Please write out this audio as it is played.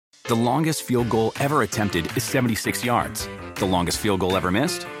The longest field goal ever attempted is 76 yards. The longest field goal ever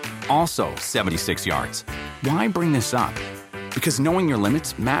missed? Also 76 yards. Why bring this up? Because knowing your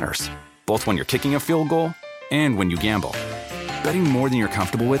limits matters, both when you're kicking a field goal and when you gamble. Betting more than you're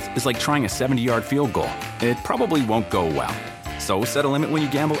comfortable with is like trying a 70-yard field goal. It probably won't go well. So set a limit when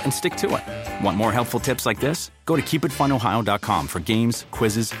you gamble and stick to it. Want more helpful tips like this? Go to keepitfunohio.com for games,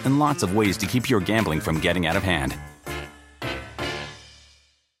 quizzes, and lots of ways to keep your gambling from getting out of hand.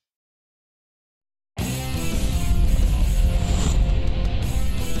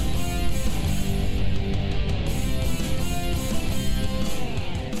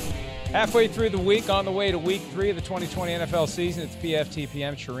 Halfway through the week, on the way to week 3 of the 2020 NFL season. It's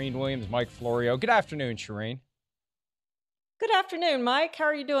PFTPM. Shireen Williams, Mike Florio. Good afternoon, Shireen. Good afternoon, Mike. How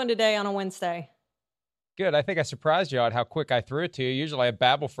are you doing today on a Wednesday? Good. I think I surprised you at how quick I threw it to you. Usually I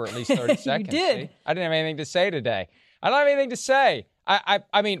babble for at least 30 seconds. You did. See? I didn't have anything to say today. I don't have anything to say.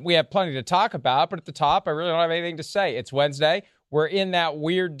 I mean, we have plenty to talk about, but at the top, I really don't have anything to say. It's Wednesday. We're in that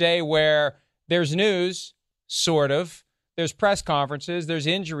weird day where there's news, sort of. There's press conferences, there's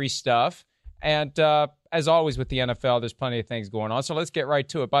injury stuff, and as always with the NFL, there's plenty of things going on. So let's get right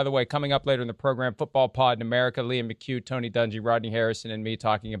to it. By the way, coming up later in the program, Football Pod in America, Liam McHugh, Tony Dungy, Rodney Harrison, and me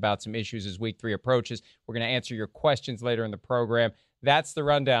talking about some issues as Week 3 approaches. We're going to answer your questions later in the program. That's the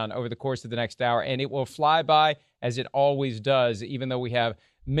rundown over the course of the next hour, and it will fly by as it always does, even though we have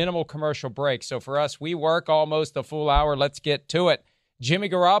minimal commercial breaks. So for us, we work almost a full hour. Let's get to it. Jimmy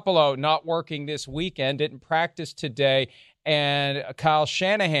Garoppolo not working this weekend, didn't practice today, and Kyle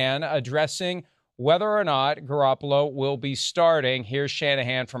Shanahan addressing whether or not Garoppolo will be starting. Here's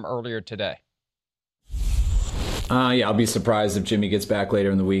Shanahan from earlier today. Yeah, I'll be surprised if Jimmy gets back later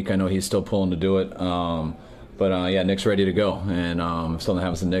in the week. I know he's still pulling to do it. But yeah, Nick's ready to go. And if something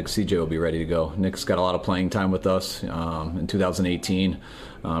happens to Nick, CJ will be ready to go. Nick's got a lot of playing time with us in 2018.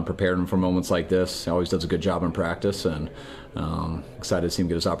 Prepared him for moments like this. He always does a good job in practice, and excited to see him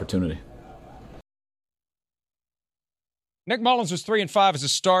get his opportunity. Nick Mullins was 3-5 as a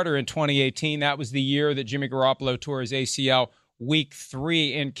starter in 2018. That was the year that Jimmy Garoppolo tore his ACL week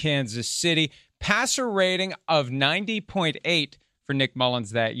 3 in Kansas City. Passer rating of 90.8 for Nick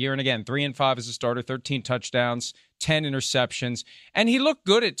Mullins that year. And again, 3-5 as a starter, 13 touchdowns, 10 interceptions. And he looked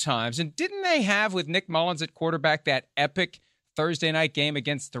good at times. And didn't they have with Nick Mullins at quarterback that epic Thursday night game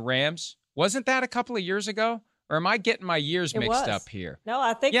against the Rams? Wasn't that a couple of years ago? Or am I getting my years mixed up here? No,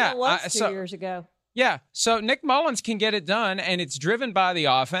 I think it was 2 years ago. Yeah, so Nick Mullins can get it done, and it's driven by the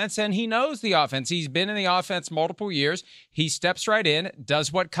offense, and he knows the offense. He's been in the offense multiple years. He steps right in,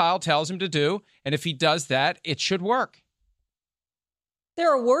 does what Kyle tells him to do, and if he does that, it should work.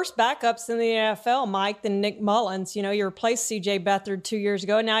 There are worse backups in the NFL, Mike, than Nick Mullins. You know, you replaced C.J. Beathard 2 years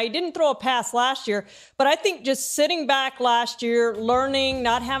ago. Now, he didn't throw a pass last year, but I think just sitting back last year, learning,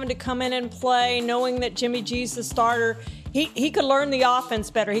 not having to come in and play, knowing that Jimmy G's the starter, he could learn the offense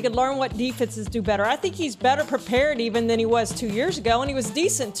better. He could learn what defenses do better. I think he's better prepared even than he was 2 years ago, and he was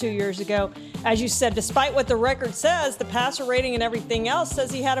decent 2 years ago. As you said, despite what the record says, the passer rating and everything else says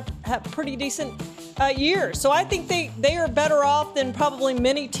he had a pretty decent year. So I think they are better off than probably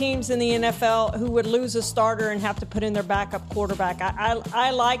many teams in the NFL who would lose a starter and have to put in their backup quarterback.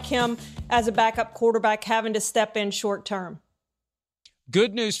 I like him as a backup quarterback having to step in short term.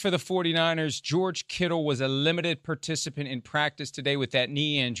 Good news for the 49ers. George Kittle was a limited participant in practice today with that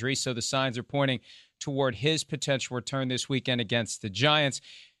knee injury, so the signs are pointing toward his potential return this weekend against the Giants.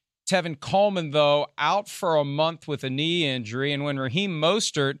 Tevin Coleman, though, out for a month with a knee injury, and when Raheem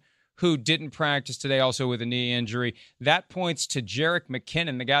Mostert, who didn't practice today also with a knee injury, that points to Jerick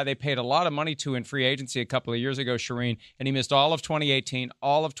McKinnon, the guy they paid a lot of money to in free agency a couple of years ago, Shireen, and he missed all of 2018,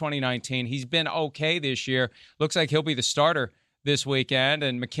 all of 2019. He's been okay this year. Looks like he'll be the starter this weekend,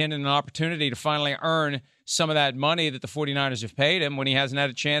 and McKinnon an opportunity to finally earn some of that money that the 49ers have paid him when he hasn't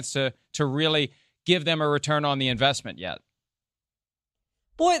had a chance to really give them a return on the investment yet.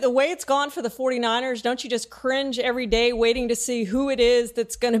 Boy, the way it's gone for the 49ers, don't you just cringe every day waiting to see who it is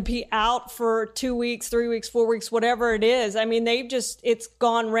that's going to be out for 2 weeks, 3 weeks, 4 weeks, whatever it is. I mean, it's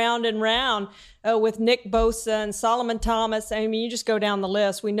gone round and round with Nick Bosa and Solomon Thomas. I mean, you just go down the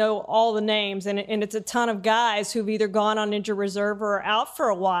list. We know all the names, and it's a ton of guys who've either gone on injured reserve or are out for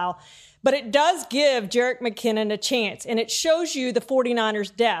a while. But it does give Jerick McKinnon a chance, and it shows you the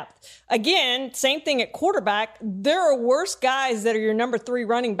 49ers' depth. Again, same thing at quarterback. There are worse guys that are your number 3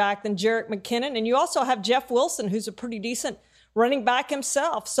 running back than Jerick McKinnon, and you also have Jeff Wilson, who's a pretty decent running back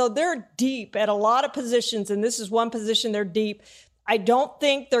himself. So they're deep at a lot of positions, and this is one position they're deep. I don't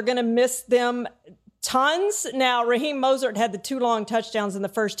think they're going to miss them tons. Now, Raheem Mostert had the 2 long touchdowns in the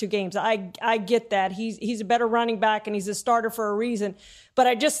first 2 games. I get that. He's a better running back, and he's a starter for a reason. But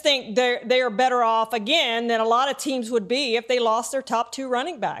I just think they are better off, again, than a lot of teams would be if they lost their top 2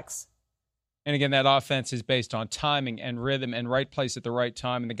 running backs. And again, that offense is based on timing and rhythm and right place at the right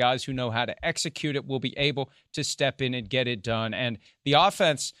time. And the guys who know how to execute it will be able to step in and get it done. And the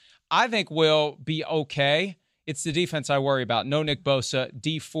offense, I think, will be okay. It's the defense I worry about. No Nick Bosa.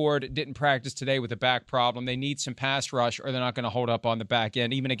 Dee Ford didn't practice today with a back problem. They need some pass rush or they're not going to hold up on the back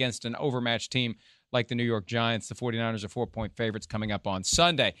end, even against an overmatched team like the New York Giants. The 49ers are 4-point favorites coming up on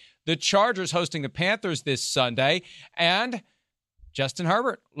Sunday. The Chargers hosting the Panthers this Sunday. And Justin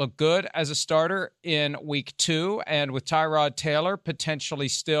Herbert looked good as a starter in week 2. And with Tyrod Taylor potentially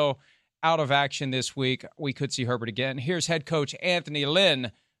still out of action this week, we could see Herbert again. Here's head coach Anthony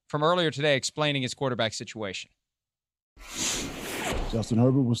Lynn from earlier today explaining his quarterback situation. Justin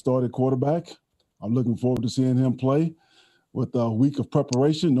Herbert was started quarterback. I'm looking forward to seeing him play with a week of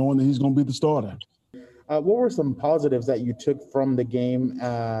preparation, knowing that he's going to be the starter. What were some positives that you took from the game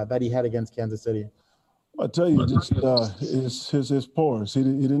that he had against Kansas City? I tell you, just his poise. He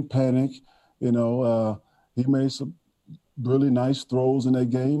didn't panic. He made some really nice throws in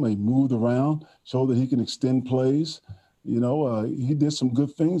that game. He moved around, showed that he can extend plays. He did some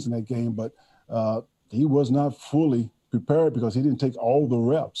good things in that game, but he was not fully prepared because he didn't take all the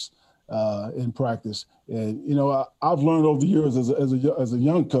reps in practice. And I've learned over the years as a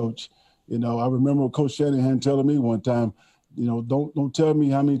young coach. I remember Coach Shanahan telling me one time, don't tell me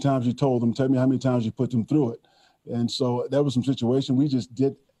how many times you told them, tell me how many times you put them through it. And so that was some situation we just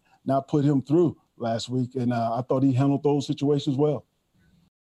did not put him through last week. And I thought he handled those situations well.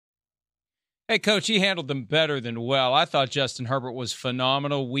 Hey, Coach, he handled them better than well. I thought Justin Herbert was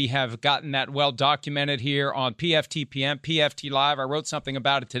phenomenal. We have gotten that well documented here on PFTPM, PFT Live. I wrote something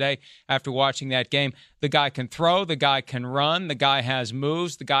about it today after watching that game. The guy can throw. The guy can run. The guy has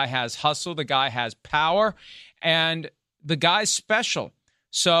moves. The guy has hustle. The guy has power. And the guy's special.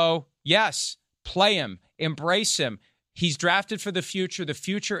 So, yes, play him. Embrace him. He's drafted for the future. The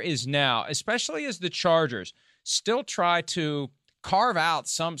future is now, especially as the Chargers still try to carve out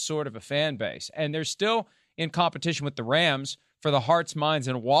some sort of a fan base. And they're still in competition with the Rams for the hearts, minds,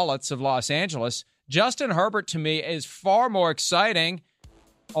 and wallets of Los Angeles. Justin Herbert, to me, is far more exciting,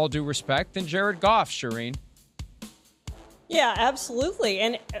 all due respect, than Jared Goff, Shireen. Yeah, absolutely.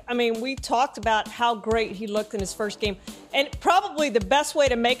 And, we talked about how great he looked in his first game. And probably the best way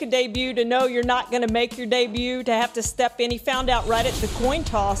to make a debut, to know you're not going to make your debut, to have to step in. He found out right at the coin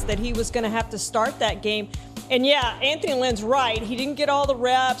toss that he was going to have to start that game. And yeah, Anthony Lynn's right. He didn't get all the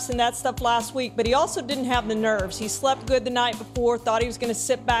reps and that stuff last week, but he also didn't have the nerves. He slept good the night before, thought he was going to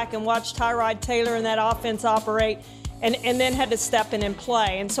sit back and watch Tyrod Taylor and that offense operate, and then had to step in and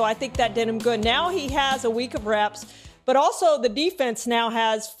play. And so I think that did him good. Now he has a week of reps, but also the defense now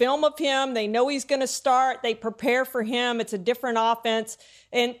has film of him. They know he's going to start. They prepare for him. It's a different offense.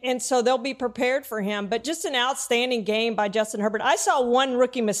 And so they'll be prepared for him. But just an outstanding game by Justin Herbert. I saw one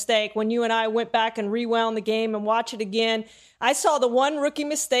rookie mistake when you and I went back and rewound the game and watched it again. I saw the one rookie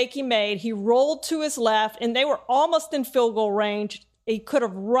mistake he made. He rolled to his left, and they were almost in field goal range. He could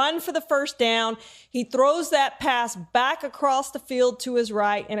have run for the first down. He throws that pass back across the field to his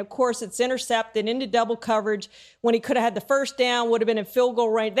right. And, of course, it's intercepted into double coverage when he could have had the first down, would have been in field goal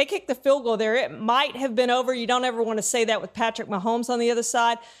range. They kicked the field goal there. It might have been over. You don't ever want to say that with Patrick Mahomes on the other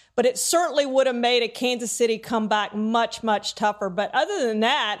side. But it certainly would have made a Kansas City comeback much, much tougher. But other than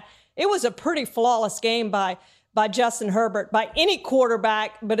that, it was a pretty flawless game by Justin Herbert, by any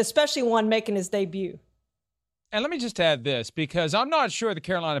quarterback, but especially one making his debut. And let me just add this, because I'm not sure the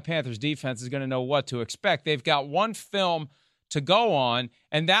Carolina Panthers defense is going to know what to expect. They've got one film to go on,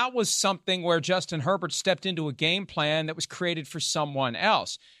 and that was something where Justin Herbert stepped into a game plan that was created for someone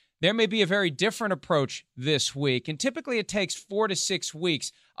else. There may be a very different approach this week, and typically it takes 4 to 6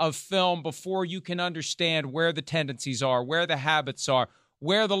 weeks of film before you can understand where the tendencies are, where the habits are,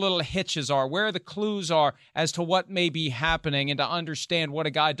 where the little hitches are, where the clues are as to what may be happening, and to understand what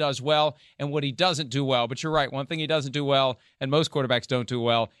a guy does well and what he doesn't do well. But you're right, one thing he doesn't do well, and most quarterbacks don't do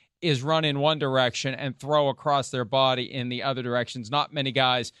well, is run in one direction and throw across their body in the other directions. Not many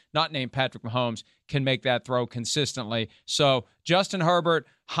guys, not named Patrick Mahomes, can make that throw consistently. So Justin Herbert,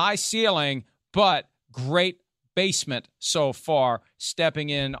 high ceiling, but great basement so far, stepping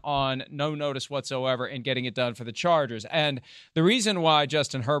in on no notice whatsoever and getting it done for the Chargers. And the reason why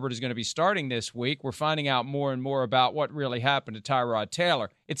Justin Herbert is going to be starting this week, we're finding out more and more about what really happened to Tyrod Taylor.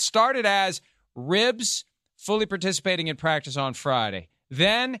 It started as ribs, fully participating in practice on Friday.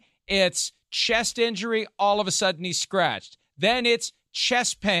 Then it's chest injury, all of a sudden he's scratched. Then it's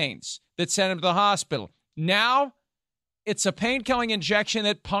chest pains that sent him to the hospital. Now it's a pain-killing injection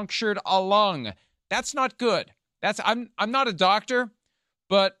that punctured a lung. That's not good. I'm not a doctor,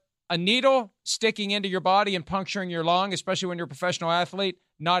 but a needle sticking into your body and puncturing your lung, especially when you're a professional athlete,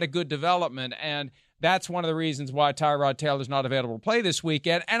 not a good development. And that's one of the reasons why Tyrod Taylor's not available to play this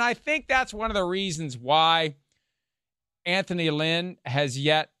weekend. And I think that's one of the reasons why Anthony Lynn has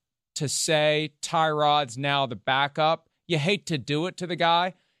yet to say Tyrod's now the backup. You hate to do it to the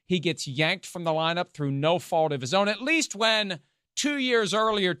guy. He gets yanked from the lineup through no fault of his own, at least when 2 years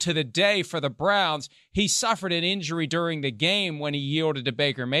earlier to the day for the Browns, he suffered an injury during the game when he yielded to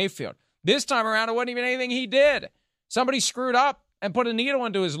Baker Mayfield. This time around, it wasn't even anything he did. Somebody screwed up and put a needle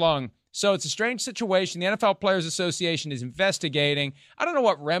into his lung. So it's a strange situation. The NFL Players Association is investigating. I don't know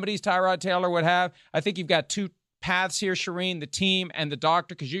what remedies Tyrod Taylor would have. I think you've got two paths here, Shireen, the team and the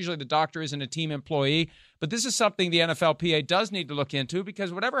doctor, because usually the doctor isn't a team employee. But this is something the NFLPA does need to look into,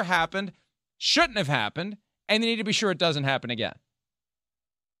 because whatever happened shouldn't have happened, and they need to be sure it doesn't happen again.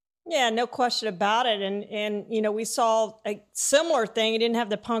 Yeah, no question about it. And you know, we saw a similar thing. He didn't have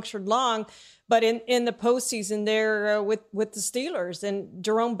the punctured lung, but in the postseason there with the Steelers, and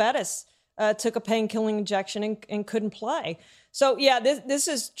Jerome Bettis took a pain-killing injection and couldn't play. So, yeah, this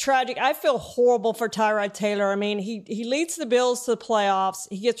is tragic. I feel horrible for Tyrod Taylor. I mean, he leads the Bills to the playoffs.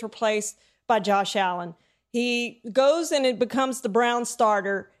 He gets replaced by Josh Allen. He goes and it becomes the Browns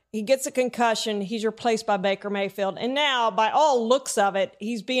starter. He gets a concussion. He's replaced by Baker Mayfield. And now, by all looks of it,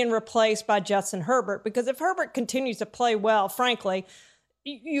 he's being replaced by Justin Herbert. Because if Herbert continues to play well, frankly,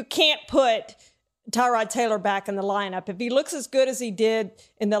 you can't put Tyrod Taylor back in the lineup. If he looks as good as he did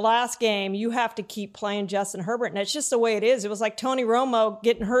in the last game, you have to keep playing Justin Herbert. And it's just the way it is. It was like Tony Romo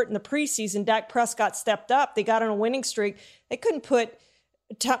getting hurt in the preseason. Dak Prescott stepped up. They got on a winning streak. They couldn't put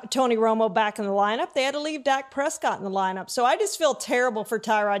Tony Romo back in the lineup. They had to leave Dak Prescott in the lineup. So I just feel terrible for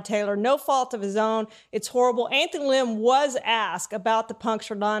Tyrod Taylor. No fault of his own. It's horrible. Anthony Lynn was asked about the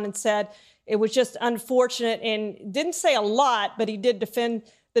punctured lung and said it was just unfortunate, and didn't say a lot, but he did defend.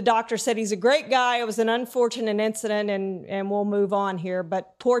 The doctor said he's a great guy. It was an unfortunate incident, and we'll move on here.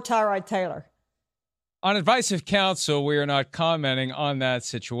 But poor Tyrod Taylor. On advice of counsel, we are not commenting on that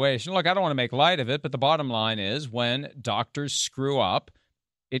situation. Look, I don't want to make light of it, but the bottom line is when doctors screw up,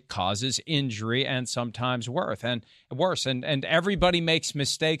 it causes injury and sometimes worse. And everybody makes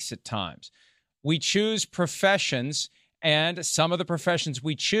mistakes at times. We choose professions, and some of the professions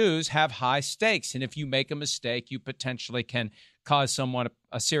we choose have high stakes. And if you make a mistake, you potentially can cause someone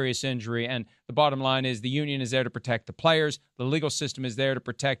a serious injury. And the bottom line is the union is there to protect the players. The legal system is there to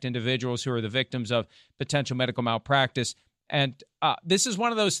protect individuals who are the victims of potential medical malpractice. And this is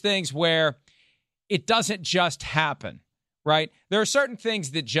one of those things where it doesn't just happen. Right? There are certain things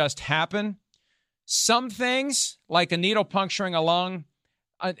that just happen. Some things, like a needle puncturing a lung,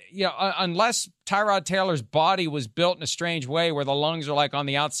 unless Tyrod Taylor's body was built in a strange way where the lungs are like on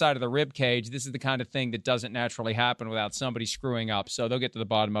the outside of the rib cage, this is the kind of thing that doesn't naturally happen without somebody screwing up. So they'll get to the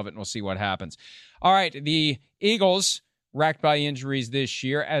bottom of it, and we'll see what happens. All right, the Eagles, racked by injuries this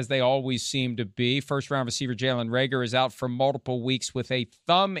year, as they always seem to be. First-round receiver Jalen Reagor is out for multiple weeks with a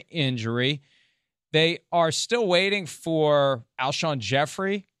thumb injury. They are still waiting for Alshon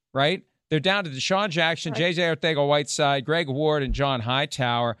Jeffrey, right? They're down to Deshaun Jackson, right, J.J. Arcega-Whiteside, Greg Ward, and John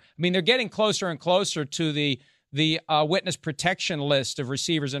Hightower. I mean, they're getting closer and closer to the witness protection list of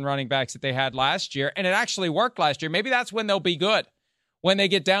receivers and running backs that they had last year, and it actually worked last year. Maybe that's when they'll be good, when they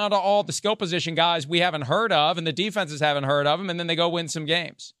get down to all the skill position guys we haven't heard of and the defenses haven't heard of them, and then they go win some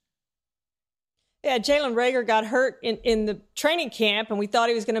games. Yeah, Jalen Reagor got hurt in the training camp, and we thought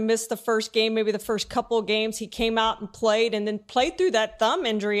he was going to miss the first game, maybe the first couple of games. He came out and played, and then played through that thumb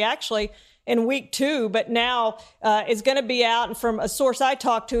injury, actually, in week 2, but now is going to be out. And from a source I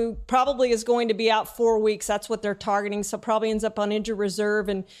talked to, probably is going to be out 4 weeks. That's what they're targeting. So probably ends up on injured reserve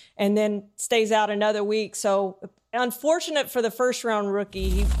and then stays out another week. So unfortunate for the first-round rookie.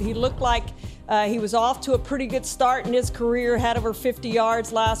 He looked like he was off to a pretty good start in his career, had over 50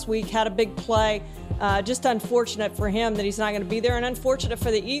 yards last week, had a big play. Just unfortunate for him that he's not going to be there, and unfortunate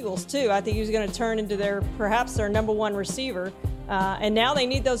for the Eagles, too. I think he was going to turn into perhaps their number one receiver. And now they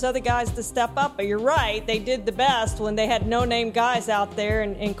need those other guys to step up. But you're right, they did the best when they had no-name guys out there,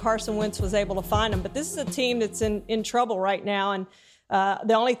 and Carson Wentz was able to find them. But this is a team that's in trouble right now, and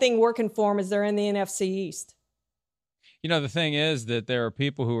the only thing working for them is they're in the NFC East. You know, the thing is that there are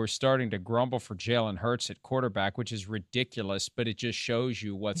people who are starting to grumble for Jalen Hurts at quarterback, which is ridiculous, but it just shows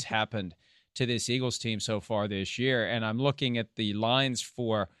you what's happened to this Eagles team so far this year. And I'm looking at the lines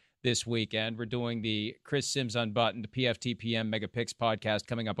for this weekend. We're doing the Chris Sims Unbuttoned, the PFTPM Mega Picks podcast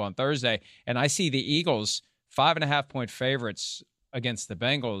coming up on Thursday. And I see the Eagles 5.5-point favorites against the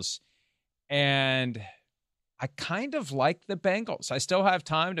Bengals. and I kind of like the Bengals. I still have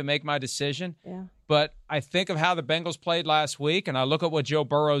time to make my decision. Yeah. But I think of how the Bengals played last week, and I look at what Joe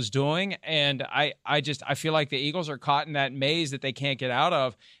Burrow's doing, and I feel like the Eagles are caught in that maze that they can't get out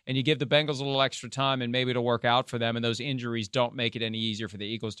of, and you give the Bengals a little extra time, and maybe it'll work out for them, and those injuries don't make it any easier for the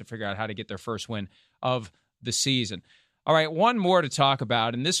Eagles to figure out how to get their first win of the season. All right, one more to talk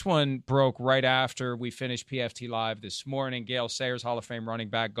about, and this one broke right after we finished PFT Live this morning. Gale Sayers, Hall of Fame running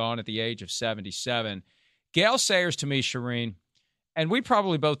back, gone at the age of 77. Gale Sayers, to me, Shireen, and we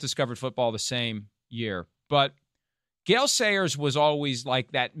probably both discovered football the same year, but Gale Sayers was always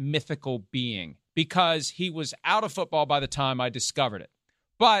like that mythical being because he was out of football by the time I discovered it.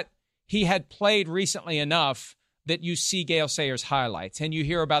 But he had played recently enough that you see Gale Sayers highlights and you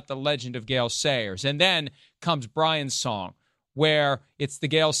hear about the legend of Gale Sayers. And then comes Brian's song, where it's the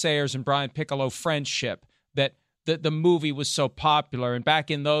Gale Sayers and Brian Piccolo friendship that the movie was so popular. And back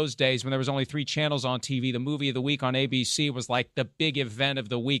in those days when there was only 3 channels on TV, the movie of the week on ABC was like the big event of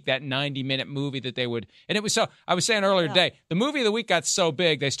the week, that 90-minute movie that they would. And it was so, I was saying earlier today, the movie of the week got so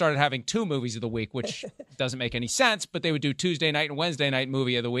big, they started having 2 movies of the week, which doesn't make any sense, but they would do Tuesday night and Wednesday night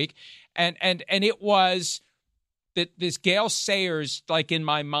movie of the week. And it was that this Gale Sayers, like in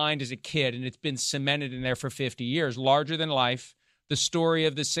my mind as a kid, and it's been cemented in there for 50 years, larger than life. The story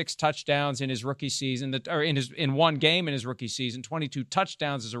of the 6 touchdowns in his rookie season, in one game in his rookie season, 22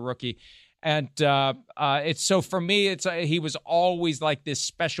 touchdowns as a rookie, and it's so for me, he was always like this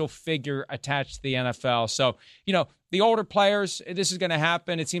special figure attached to the NFL. So the older players, this is going to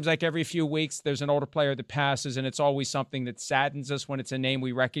happen. It seems like every few weeks there's an older player that passes, and it's always something that saddens us when it's a name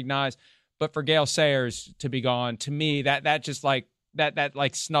we recognize. But for Gale Sayers to be gone, to me, that just like that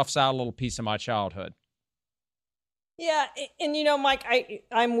like snuffs out a little piece of my childhood. Yeah, and Mike,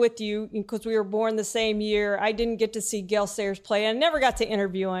 I'm with you because we were born the same year. I didn't get to see Gale Sayers play. I never got to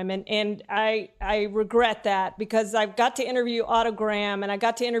interview him, and I regret that because I've got to interview Otto Graham, and I've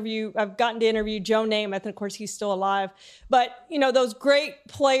gotten to interview Joe Namath, and of course he's still alive. But those great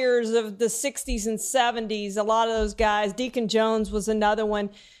players of the 60s and 70s, a lot of those guys, Deacon Jones was another one.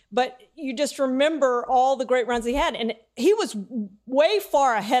 But you just remember all the great runs he had. And he was way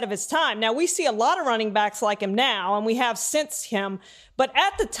far ahead of his time. Now, we see a lot of running backs like him now, and we have since him. But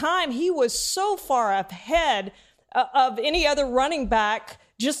at the time, he was so far ahead of any other running back,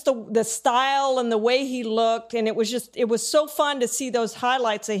 just the style and the way he looked. And it was so fun to see those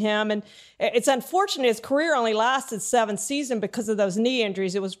highlights of him. And it's unfortunate his career only lasted 7 seasons because of those knee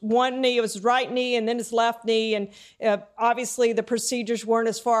injuries. It was one knee, it was his right knee, and then his left knee. And obviously the procedures weren't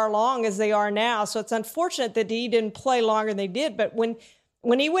as far along as they are now. So it's unfortunate that he didn't play longer than they did. But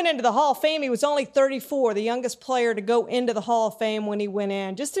when he went into the Hall of Fame, he was only 34, the youngest player to go into the Hall of Fame when he went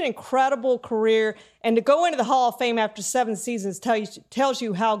in. Just an incredible career. And to go into the Hall of Fame after 7 seasons tells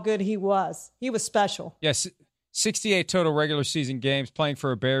you how good he was. He was special. Yes, 68 total regular season games playing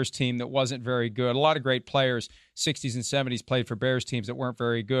for a Bears team that wasn't very good. A lot of great players, 60s and 70s, played for Bears teams that weren't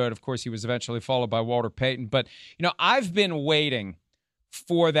very good. Of course, he was eventually followed by Walter Payton. But, I've been waiting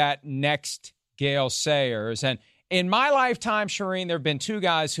for that next Gale Sayers. And in my lifetime, Shireen, there have been 2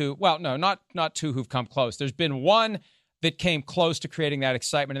 guys who, well, no, not 2 who've come close. There's been one that came close to creating that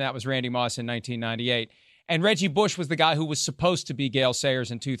excitement, and that was Randy Moss in 1998. And Reggie Bush was the guy who was supposed to be Gale Sayers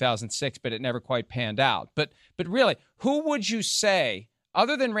in 2006, but it never quite panned out. But really, who would you say,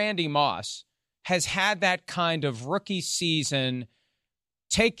 other than Randy Moss, has had that kind of rookie season,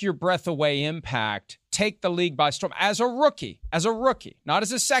 take your breath away impact, take the league by storm as a rookie, not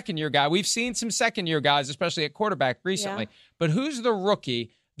as a second-year guy? We've seen some second-year guys, especially at quarterback recently. Yeah. But who's the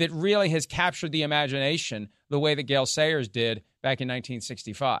rookie that really has captured the imagination the way that Gale Sayers did back in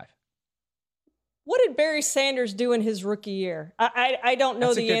 1965? What did Barry Sanders do in his rookie year? I don't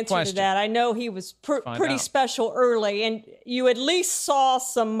know the answer to that. I know he was pretty special early, and you at least saw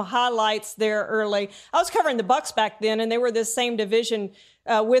some highlights there early. I was covering the Bucs back then, and they were the same division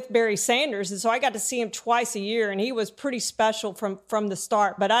with Barry Sanders, and so I got to see him twice a year, and he was pretty special from the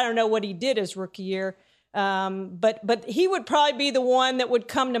start. But I don't know what he did his rookie year. But he would probably be the one that would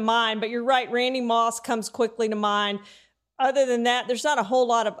come to mind. But you're right, Randy Moss comes quickly to mind. Other than that, there's not a whole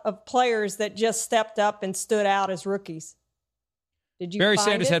lot of players that just stepped up and stood out as rookies. Did you Barry find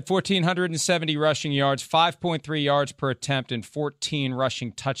Sanders it? had 1,470 rushing yards, 5.3 yards per attempt, and 14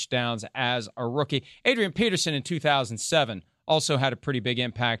 rushing touchdowns as a rookie. Adrian Peterson in 2007 also had a pretty big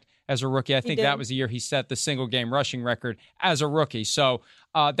impact as a rookie. I think that was the year he set the single game rushing record as a rookie. So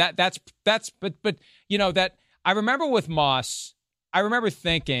but that I remember with Moss, I remember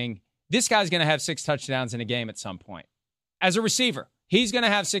thinking this guy's going to have 6 touchdowns in a game at some point. As a receiver, He's going to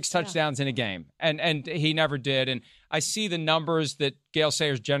have 6 touchdowns in a game, and he never did. And I see the numbers that Gale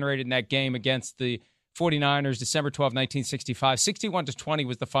Sayers generated in that game against the 49ers, December 12, 1965. 61-20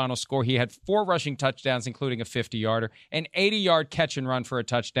 was the final score. He had 4 rushing touchdowns, including a 50-yarder, an 80-yard catch and run for a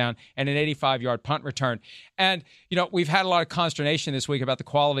touchdown, and an 85-yard punt return. And, we've had a lot of consternation this week about the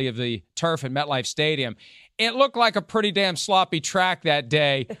quality of the turf at MetLife Stadium. It looked like a pretty damn sloppy track that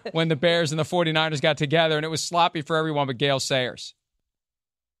day when the Bears and the 49ers got together, and it was sloppy for everyone but Gale Sayers.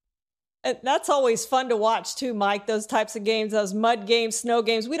 And that's always fun to watch too, Mike, those types of games, those mud games, snow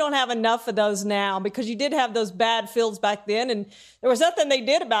games. We don't have enough of those now because you did have those bad fields back then, and there was nothing they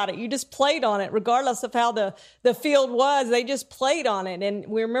did about it. You just played on it, regardless of how the field was. They just played on it. And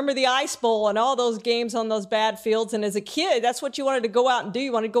we remember the Ice Bowl and all those games on those bad fields. And as a kid, that's what you wanted to go out and do.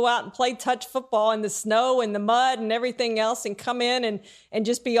 You wanted to go out and play touch football in the snow and the mud and everything else and come in and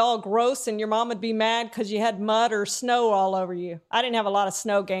just be all gross, and your mom would be mad because you had mud or snow all over you. I didn't have a lot of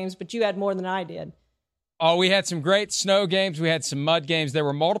snow games, but you had more than I did. Oh, we had some great snow games. We had some mud games. There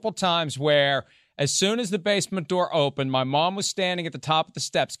were multiple times where as soon as the basement door opened, my mom was standing at the top of the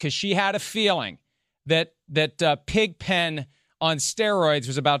steps because she had a feeling that Pigpen on steroids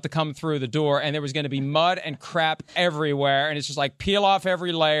was about to come through the door, and there was going to be mud and crap everywhere. And it's just like, peel off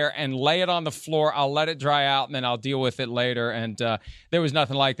every layer and lay it on the floor. I'll let it dry out, and then I'll deal with it later. And there was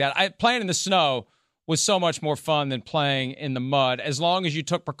nothing like that. Playing in the snow was so much more fun than playing in the mud, as long as you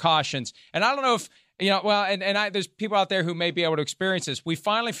took precautions. And I don't know if, there's people out there who may be able to experience this. We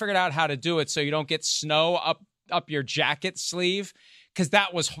finally figured out how to do it so you don't get snow up your jacket sleeve, because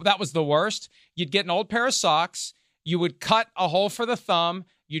that was the worst. You'd get an old pair of socks. You would cut a hole for the thumb.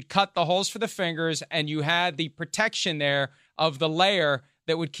 You'd cut the holes for the fingers, and you had the protection there of the layer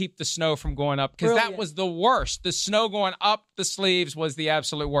that would keep the snow from going up, because that was the worst. The snow going up the sleeves was the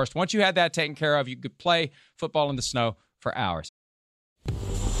absolute worst. Once you had that taken care of, you could play football in the snow for hours.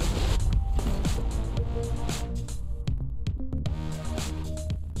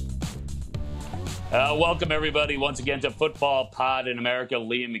 Welcome, everybody, once again to Football Pod in America.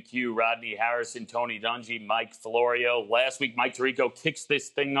 Liam McHugh, Rodney Harrison, Tony Dungy, Mike Florio. Last week, Mike Tirico kicks this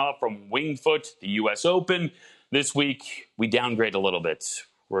thing off from Winged Foot, the U.S. Open. This week, we downgrade a little bit.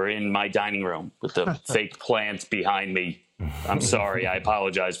 We're in my dining room with the fake plants behind me. I'm sorry. I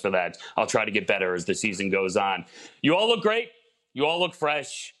apologize for that. I'll try to get better as the season goes on. You all look great. You all look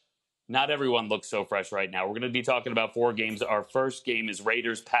fresh. Not everyone looks so fresh right now. We're going to be talking about 4 games. Our first game is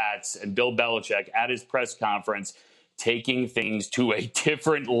Raiders-Pats, and Bill Belichick at his press conference taking things to a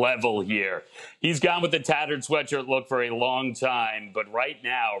different level here. He's gone with the tattered sweatshirt look for a long time, but right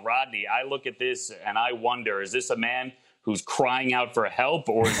now, Rodney, I look at this and I wonder, is this a man who's crying out for help,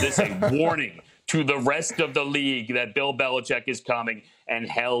 or is this a warning to the rest of the league that Bill Belichick is coming and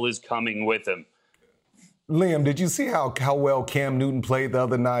hell is coming with him? Liam, did you see how well Cam Newton played the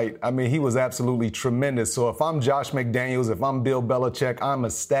other night? I mean, he was absolutely tremendous. So if I'm Josh McDaniels, if I'm Bill Belichick, I'm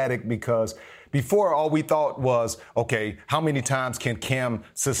ecstatic, because before all we thought was, okay, how many times can Cam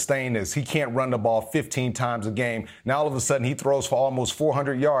sustain this? He can't run the ball 15 times a game. Now all of a sudden he throws for almost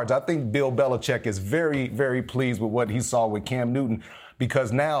 400 yards. I think Bill Belichick is very, very pleased with what he saw with Cam Newton,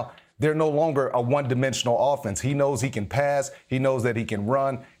 because now they're no longer a one-dimensional offense. He knows he can pass. He knows that he can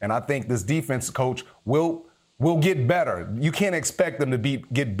run. And I think this defense coach will get better. You can't expect them to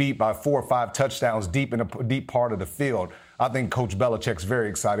get beat by 4 or 5 touchdowns deep in a deep part of the field. I think Coach Belichick's very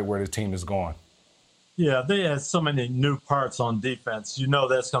excited where his team is going. Yeah, they had so many new parts on defense. You know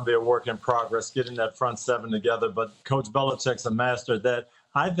that's going to be a work in progress, getting that front 7 together. But Coach Belichick's a master at that.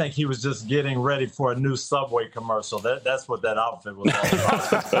 I think he was just getting ready for a new Subway commercial. That's what that outfit was all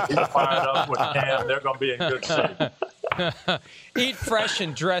about. He's fired up with Cam. They're going to be in good shape. Eat fresh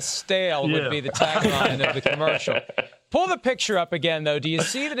and dress stale would be the tagline of the commercial. Pull the picture up again, though. Do you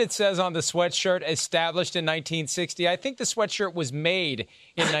see that it says on the sweatshirt, established in 1960? I think the sweatshirt was made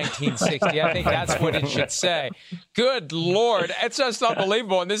in 1960. I think that's what it should say. Good Lord. It's just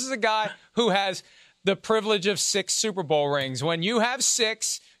unbelievable. And this is a guy who has the privilege of 6 Super Bowl rings. When you have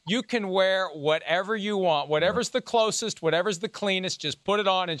 6, you can wear whatever you want, whatever's the closest, whatever's the cleanest. Just put it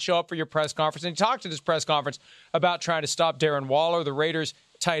on and show up for your press conference. And he talked at his press conference about trying to stop Darren Waller, the Raiders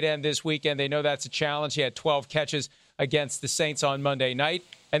tight end, this weekend. They know that's a challenge. He had 12 catches against the Saints on Monday night.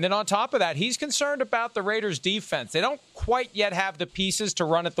 And then on top of that, he's concerned about the Raiders' defense. They don't quite yet have the pieces to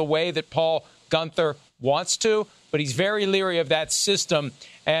run it the way that Paul Guenther wants to, but he's very leery of that system,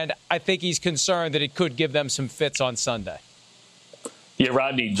 and I think he's concerned that it could give them some fits on Sunday. Yeah,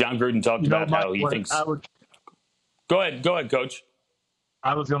 Rodney, John Gruden talked about how he thinks. Go ahead, Coach.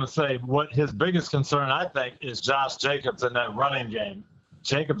 I was going to say what his biggest concern, I think, is Josh Jacobs in that running game.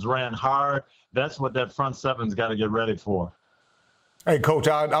 Jacobs ran hard. That's what that front 7's got to get ready for. Hey, Coach,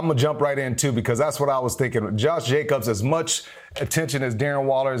 I'm going to jump right in, too, because that's what I was thinking. Josh Jacobs, as much attention as Darren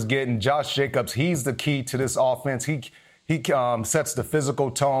Waller is getting, Josh Jacobs, he's the key to this offense. He sets the physical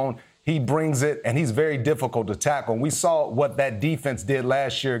tone. He brings it, and he's very difficult to tackle. And we saw what that defense did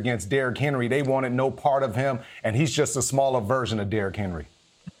last year against Derrick Henry. They wanted no part of him, and he's just a smaller version of Derrick Henry.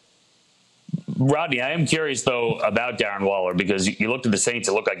 Rodney, I am curious, though, about Darren Waller, because you looked at the Saints,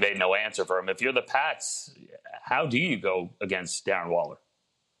 it looked like they had no answer for him. If you're the Pats, how do you go against Darren Waller?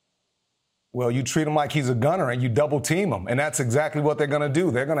 Well, you treat him like he's a gunner and you double team him. And that's exactly what they're going to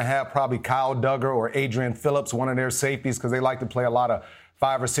do. They're going to have probably Kyle Duggar or Adrian Phillips, one of their safeties, because they like to play a lot of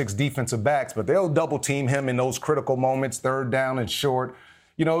 5 or 6 defensive backs. But they'll double team him in those critical moments, third down and short.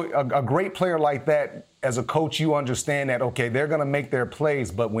 You know, a great player like that, as a coach, you understand that, okay, they're going to make their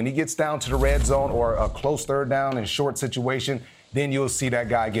plays. But when he gets down to the red zone or a close third down and short situation, then you'll see that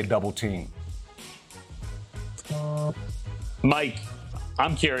guy get double teamed. Mike,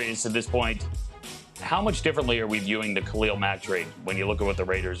 I'm curious at this point, how much differently are we viewing the Khalil Mack trade when you look at what the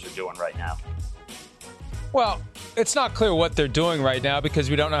Raiders are doing right now? Well, it's not clear what they're doing right now because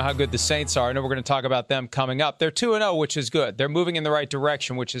we don't know how good the Saints are. I know we're going to talk about them coming up. They're 2-0, which is good. They're moving in the right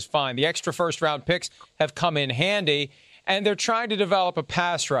direction, which is fine. The extra first-round picks have come in handy, and they're trying to develop a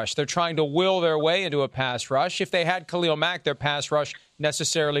pass rush. They're trying to will their way into a pass rush. If they had Khalil Mack, their pass rush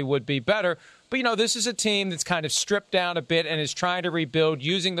necessarily would be better. But, you know, this is a team that's kind of stripped down a bit and is trying to rebuild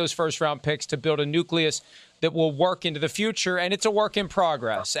using those first-round picks to build a nucleus that will work into the future, and it's a work in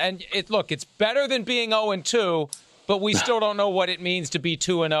progress. And, it's better than being 0-2, but we still don't know what it means to be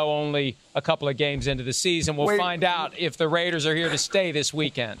 2-0 only a couple of games into the season. We'll find out if the Raiders are here to stay this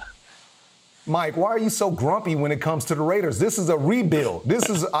weekend. Mike, why are you so grumpy when it comes to the Raiders? This is a rebuild. This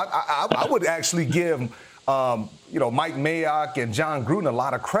is I would actually give Mike Mayock and John Gruden a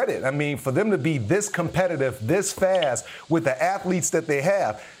lot of credit. I mean, for them to be this competitive, this fast with the athletes that they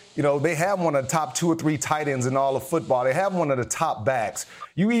have. You know, they have one of the top 2 or 3 tight ends in all of football. They have one of the top backs.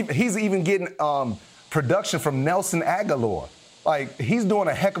 He's even getting production from Nelson Aguilar. Like, he's doing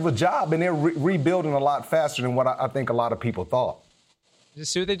a heck of a job, and they're rebuilding a lot faster than what I think a lot of people thought.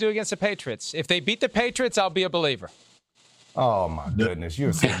 Just see what they do against the Patriots. If they beat the Patriots, I'll be a believer. Oh, my goodness.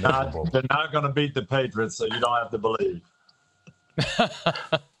 You're so miserable. They're not going to beat the Patriots, so you don't have to believe.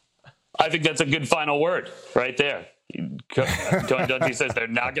 I think that's a good final word right there. Tony Dungy says they're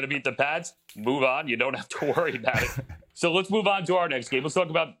not going to beat the Pats. Move on. You don't have to worry about it. So let's move on to our next game. Let's talk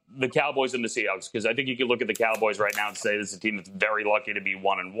about the Cowboys and the Seahawks, because I think you can look at the Cowboys right now and say this is a team that's very lucky to be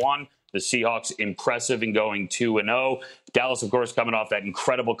 1-1. The Seahawks impressive in going 2-0. Dallas, of course, coming off that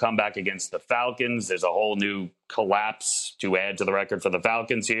incredible comeback against the Falcons. There's a whole new collapse to add to the record for the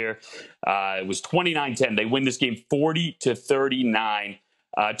Falcons here. It was 29-10. They win this game 40-39.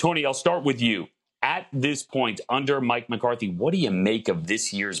 Tony, I'll start with you. At this point, under Mike McCarthy, what do you make of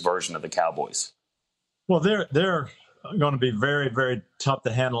this year's version of the Cowboys? Well, they're going to be very, very tough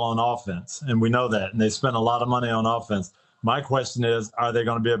to handle on offense, and we know that. And they spend a lot of money on offense. My question is, are they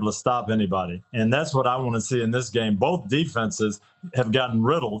going to be able to stop anybody? And that's what I want to see in this game. Both defenses have gotten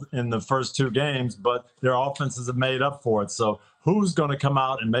riddled in the first 2 games, but their offenses have made up for it. So who's going to come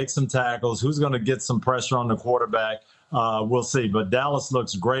out and make some tackles? Who's going to get some pressure on the quarterback? We'll see. But Dallas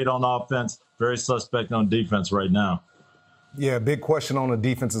looks great on offense, very suspect on defense right now. Yeah, big question on the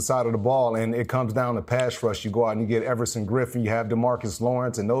defensive side of the ball, and it comes down to pass rush. You go out and you get Everson Griffin, you have DeMarcus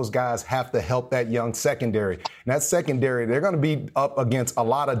Lawrence, and those guys have to help that young secondary. And that secondary, they're going to be up against a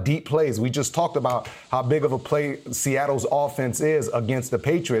lot of deep plays. We just talked about how big of a play Seattle's offense is against the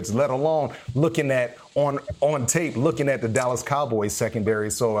Patriots, let alone looking at on tape, looking at the Dallas Cowboys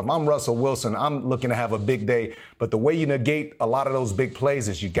secondary. So if I'm Russell Wilson, I'm looking to have a big day. But the way you negate a lot of those big plays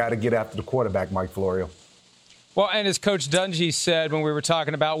is you got to get after the quarterback, Mike Florio. Well, and as Coach Dungy said when we were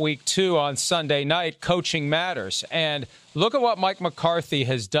talking about week 2 on Sunday night, coaching matters. And look at what Mike McCarthy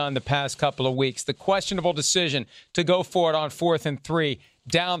has done the past couple of weeks. The questionable decision to go for it on 4th and 3,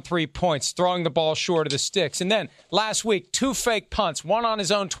 down 3 points, throwing the ball short of the sticks. And then last week, 2 fake punts, one on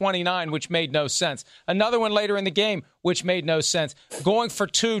his own 29, which made no sense. Another one later in the game, which made no sense. Going for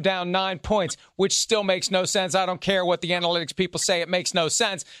 2 down 9 points, which still makes no sense. I don't care what the analytics people say. It makes no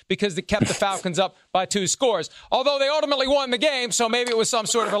sense because they kept the Falcons up by 2 scores. Although they ultimately won the game, so maybe it was some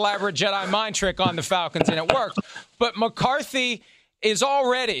sort of elaborate Jedi mind trick on the Falcons, and it worked. But McCarthy is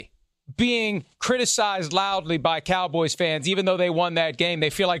already being criticized loudly by Cowboys fans, even though they won that game. They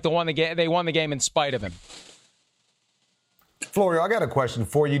feel like they won the game in spite of him. Florio, I got a question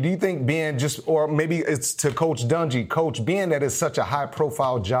for you. Do you think or maybe it's to Coach Dungy, Coach, being that it's such a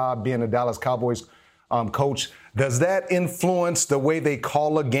high-profile job being a Dallas Cowboys Coach, does that influence the way they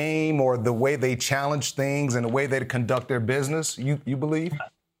call a game or the way they challenge things and the way they conduct their business, you believe?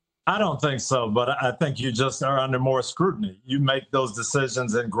 I don't think so, but I think you just are under more scrutiny. You make those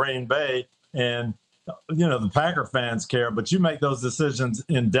decisions in Green Bay, and, the Packer fans care, but you make those decisions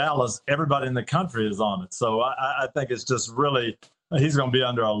in Dallas, everybody in the country is on it. So I think it's just really, he's going to be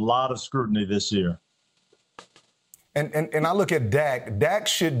under a lot of scrutiny this year. And I look at Dak. Dak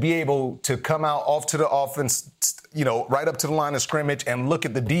should be able to come out off to the offense, right up to the line of scrimmage and look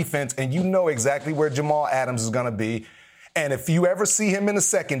at the defense, and exactly where Jamal Adams is going to be. And if you ever see him in the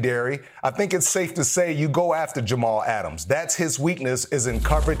secondary, I think it's safe to say you go after Jamal Adams. That's his weakness, is in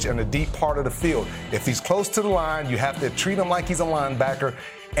coverage in the deep part of the field. If he's close to the line, you have to treat him like he's a linebacker,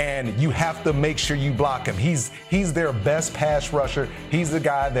 and you have to make sure you block him. He's their best pass rusher. He's the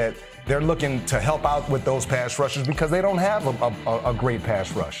guy that they're looking to help out with those pass rushers because they don't have a great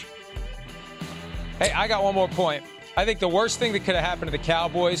pass rush. Hey, I got one more point. I think the worst thing that could have happened to the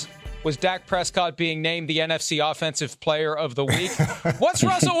Cowboys was Dak Prescott being named the NFC Offensive Player of the Week. What's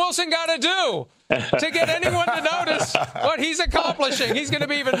Russell Wilson got to do to get anyone to notice what he's accomplishing? He's going to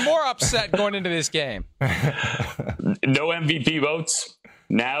be even more upset going into this game. No MVP votes.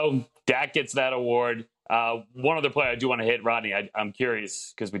 Now Dak gets that award. One other player I do want to hit, Rodney. I'm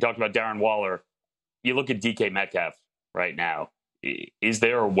curious because we talked about Darren Waller. You look at DK Metcalf right now. Is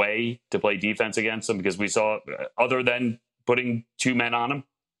there a way to play defense against him? Because we saw, other than putting two men on him.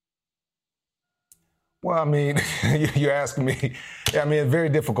 Well, I mean, you're asking me, a very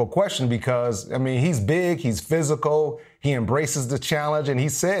difficult question because, he's big, he's physical, he embraces the challenge. And he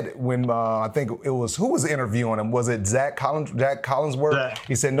said when, I think it was, who was interviewing him? Was it Jack Collinsworth?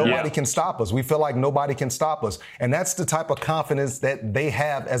 He said, nobody can stop us. We feel like nobody can stop us. And that's the type of confidence that they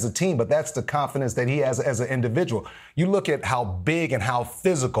have as a team, but that's the confidence that he has as an individual. You look at how big and how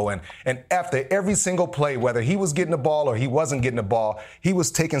physical, and after every single play, whether he was getting the ball or he wasn't getting the ball, he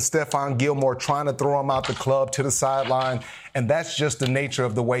was taking Stephon Gilmore, trying to throw him out the club to the sideline. And that's just the nature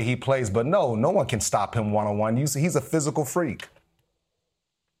of the way he plays. But no one can stop him one-on-one. He's a physical freak.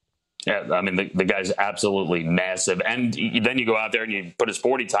 Yeah, the guy's absolutely massive. And then you go out there and you put his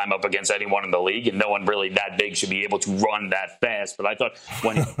 40 time up against anyone in the league, and no one really that big should be able to run that fast. But I thought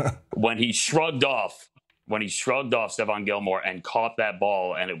when he shrugged off Stephon Gilmore and caught that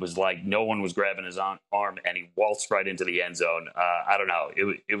ball, and it was like no one was grabbing his arm, and he waltzed right into the end zone. I don't know.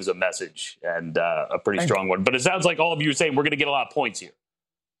 It was a message, and a pretty strong one. But it sounds like all of you are saying we're going to get a lot of points here.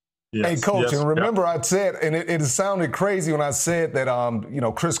 Yes, hey, Coach, and remember I said, and it sounded crazy when I said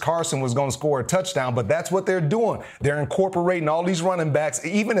that, Chris Carson was going to score a touchdown, but that's what they're doing. They're incorporating all these running backs,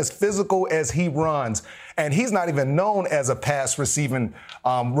 even as physical as he runs. And he's not even known as a pass receiving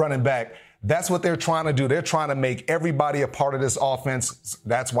running back. That's what they're trying to do. They're trying to make everybody a part of this offense.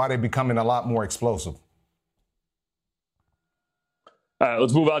 That's why they're becoming a lot more explosive. All right,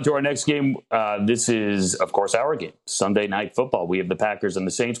 let's move on to our next game. This is, of course, our game, Sunday Night Football. We have the Packers and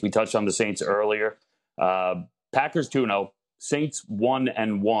the Saints. We touched on the Saints earlier. Packers 2-0, Saints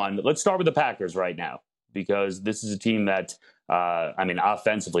 1-1. Let's start with the Packers right now because this is a team that,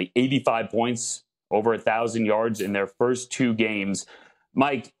 offensively, 85 points, over 1,000 yards in their first two games.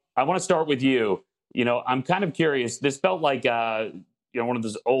 Mike, I want to start with you. I'm kind of curious. This felt like one of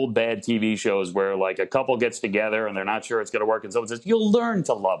those old bad TV shows where like a couple gets together and they're not sure it's going to work, and someone says, you'll learn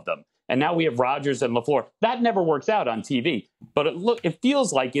to love them. And now we have Rodgers and LaFleur. That never works out on TV. But it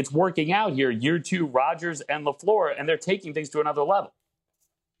feels like it's working out here, year two, Rodgers and LaFleur, and they're taking things to another level.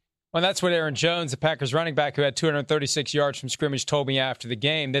 Well, that's what Aaron Jones, the Packers running back who had 236 yards from scrimmage, told me after the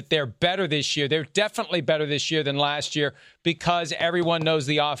game, that they're better this year. They're definitely better this year than last year because everyone knows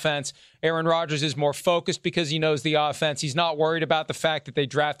the offense. Aaron Rodgers is more focused because he knows the offense. He's not worried about the fact that they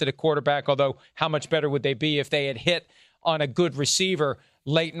drafted a quarterback, although how much better would they be if they had hit on a good receiver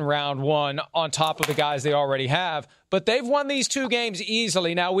late in round one on top of the guys they already have. But they've won these two games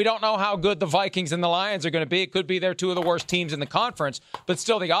easily. Now, we don't know how good the Vikings and the Lions are going to be. It could be they're two of the worst teams in the conference. But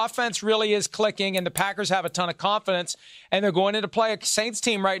still, the offense really is clicking, and the Packers have a ton of confidence. And they're going in to play a Saints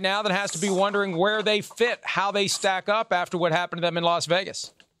team right now that has to be wondering where they fit, how they stack up after what happened to them in Las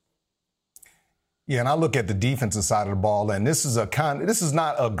Vegas. Yeah, and I look at the defensive side of the ball, and this is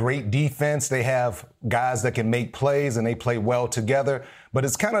not a great defense. They have guys that can make plays, and they play well together. But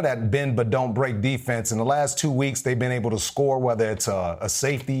it's kind of that bend but don't break defense. In the last 2 weeks, they've been able to score, whether it's a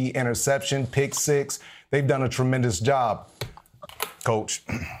safety, interception, pick six. They've done a tremendous job, Coach.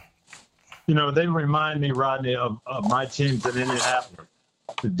 They remind me, Rodney, of my teams in Indianapolis.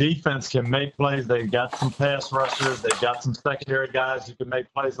 The defense can make plays. They've got some pass rushers. They've got some secondary guys who can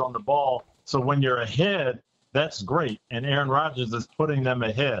make plays on the ball. So when you're ahead, that's great. And Aaron Rodgers is putting them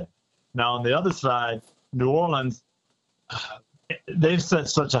ahead. Now, on the other side, New Orleans, they've set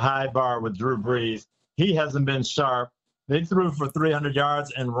such a high bar with Drew Brees. He hasn't been sharp. They threw for 300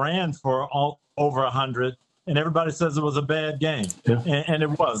 yards and ran for over 100, and everybody says it was a bad game. Yeah. And it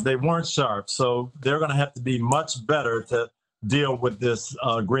was. They weren't sharp. So they're going to have to be much better to deal with this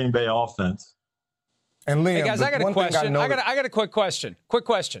Green Bay offense. And Liam, hey guys, I got a question. I got a quick question. Quick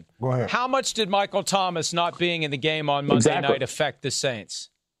question. Go ahead. How much did Michael Thomas not being in the game on Monday night affect the Saints?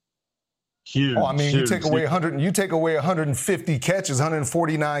 Huge. Oh, I mean, you take away 150 catches,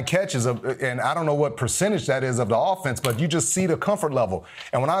 149 catches, and I don't know what percentage that is of the offense, but you just see the comfort level.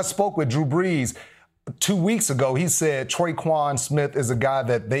 And when I spoke with Drew Brees 2 weeks ago, he said Tre'Quan Smith is a guy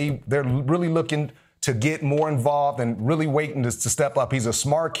that they're really looking to get more involved and really waiting to step up. He's a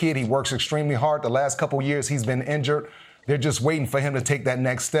smart kid. He works extremely hard. The last couple of years he's been injured. They're just waiting for him to take that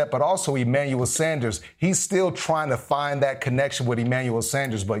next step. But also Emmanuel Sanders, he's still trying to find that connection with Emmanuel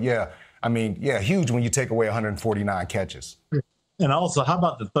Sanders. But huge when you take away 149 catches. And also, how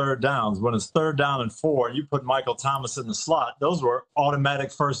about the third downs? When it's 3rd down and 4, you put Michael Thomas in the slot. Those were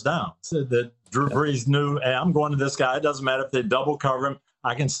automatic first downs. That Drew Brees knew, hey, I'm going to this guy. It doesn't matter if they double cover him.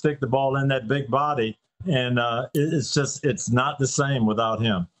 I can stick the ball in that big body. And it's not the same without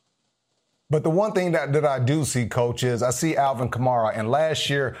him. But the one thing that I do see, Coach, is I see Alvin Kamara. And last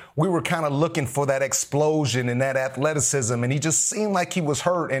year, we were kind of looking for that explosion and that athleticism. And he just seemed like he was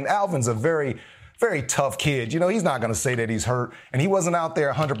hurt. And Alvin's a very, very tough kid. You know, he's not going to say that he's hurt. And he wasn't out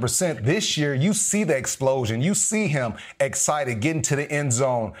there 100%. This year, you see the explosion. You see him excited, getting to the end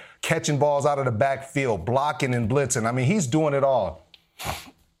zone, catching balls out of the backfield, blocking and blitzing. I mean, he's doing it all.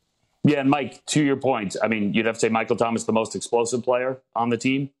 Yeah, and Mike, to your point, I mean, you'd have to say Michael Thomas, the most explosive player on the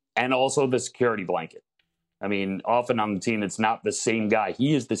team, and also the security blanket. I mean, often on the team, it's not the same guy.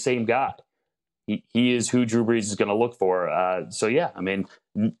 He is the same guy. He is who Drew Brees is going to look for.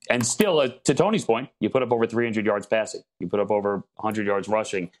 And still, to Tony's point, you put up over 300 yards passing. You put up over 100 yards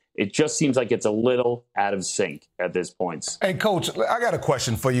rushing. It just seems like it's a little out of sync at this point. Hey, Coach, I got a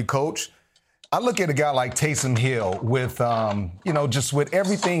question for you, Coach. I look at a guy like Taysom Hill with, just with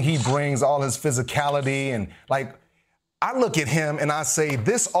everything he brings, all his physicality, and I look at him and I say,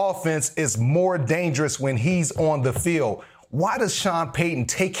 this offense is more dangerous when he's on the field. Why does Sean Payton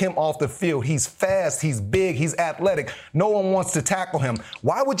take him off the field? He's fast, he's big, he's athletic. No one wants to tackle him.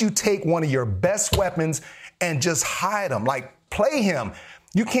 Why would you take one of your best weapons and just hide him? Play him.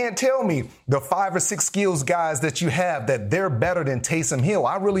 You can't tell me the 5 or 6 skills guys that you have that they're better than Taysom Hill.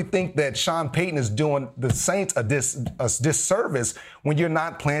 I really think that Sean Payton is doing the Saints a disservice when you're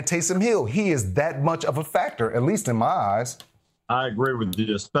not playing Taysom Hill. He is that much of a factor, at least in my eyes. I agree with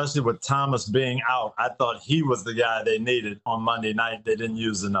you, especially with Thomas being out. I thought he was the guy they needed on Monday night. They didn't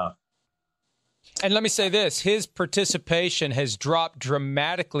use enough. And let me say this, his participation has dropped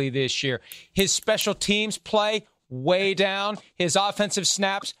dramatically this year. His special teams play way down. His offensive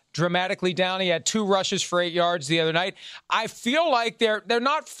snaps dramatically down. He had 2 rushes for 8 yards the other night. I feel like they're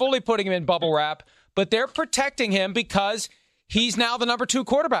not fully putting him in bubble wrap, but they're protecting him because he's now the number 2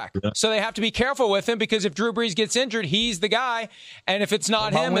 quarterback. Yeah. So they have to be careful with him because if Drew Brees gets injured, he's the guy. And if it's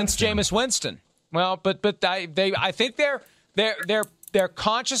not him, it's Jameis Winston. Well, but I think they're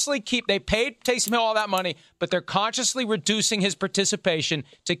consciously they paid Taysom Hill all that money, but they're consciously reducing his participation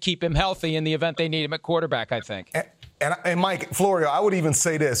to keep him healthy in the event they need him at quarterback, I think. And Mike Florio, I would even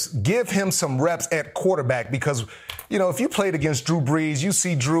say this. Give him some reps at quarterback because, if you played against Drew Brees, you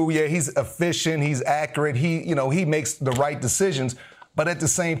see Drew, he's efficient, he's accurate, he makes the right decisions. But at the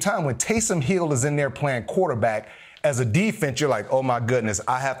same time, when Taysom Hill is in there playing quarterback, as a defense, you're like, oh my goodness,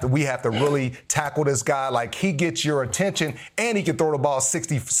 we have to really tackle this guy. He gets your attention and he can throw the ball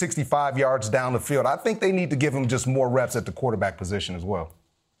 60, 65 yards down the field. I think they need to give him just more reps at the quarterback position as well.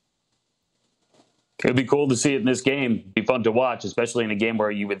 It'd be cool to see it in this game. Be fun to watch, especially in a game where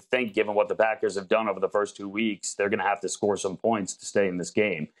you would think, given what the Packers have done over the first 2 weeks, they're going to have to score some points to stay in this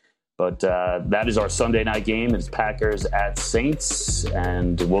game. But that is our Sunday night game. It's Packers at Saints,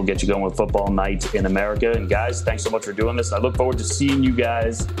 and we'll get you going with football night in America. And guys, thanks so much for doing this. I look forward to seeing you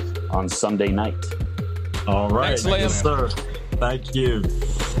guys on Sunday night. All right. Thanks, Liam. Yes, sir. Thank you.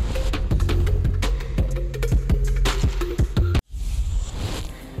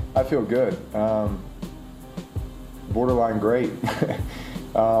 I feel good. Borderline great.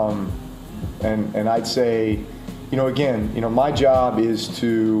 And I'd say, my job is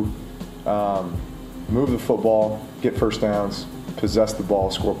to move the football, get first downs, possess the ball,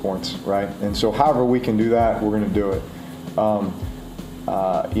 score points, right? And so however we can do that, we're going to do it.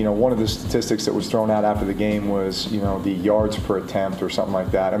 One of the statistics that was thrown out after the game was, the yards per attempt or something like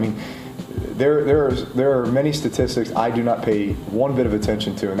that. I mean, there are many statistics I do not pay one bit of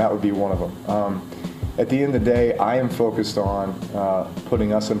attention to, and that would be one of them. At the end of the day, I am focused on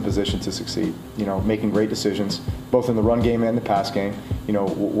putting us in a position to succeed. Making great decisions, both in the run game and the pass game.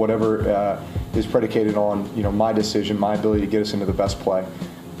 Whatever is predicated on my decision, my ability to get us into the best play,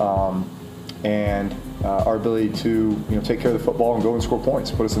 and our ability to take care of the football and go and score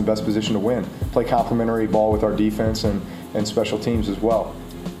points, put us in the best position to win. Play complementary ball with our defense and special teams as well.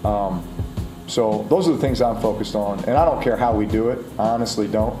 So those are the things I'm focused on, and I don't care how we do it. I honestly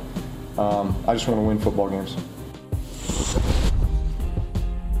don't. I just want to win football games.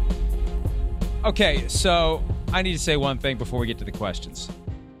 Okay, so I need to say one thing before we get to the questions.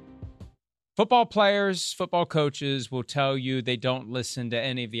 Football players, football coaches will tell you they don't listen to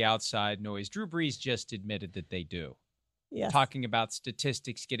any of the outside noise. Drew Brees just admitted that they do. Yes. Talking about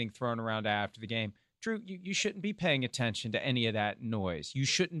statistics getting thrown around after the game. Drew, you shouldn't be paying attention to any of that noise. You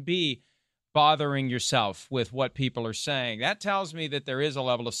shouldn't be bothering yourself with what people are saying. That tells me that there is a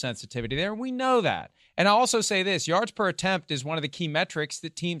level of sensitivity there. We know that. And I'll also say this, yards per attempt is one of the key metrics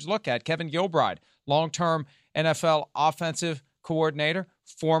that teams look at. Kevin Gilbride, long-term NFL offensive coordinator,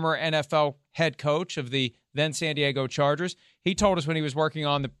 former NFL head coach of the then San Diego Chargers. He told us when he was working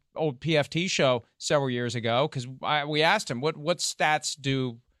on the old PFT show several years ago, because we asked him, what stats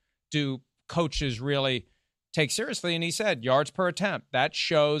do coaches really take seriously? And he said, yards per attempt. That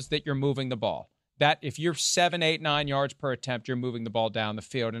shows that you're moving the ball. That if you're 7, 8, 9 yards per attempt, you're moving the ball down the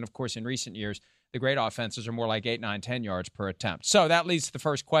field. And, of course, in recent years, the great offenses are more like 8, 9, 10 yards per attempt. So that leads to the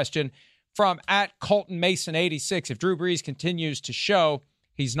first question from @ColtonMason86. If Drew Brees continues to show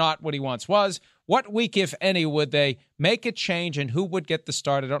he's not what he once was, what week, if any, would they make a change, and who would get the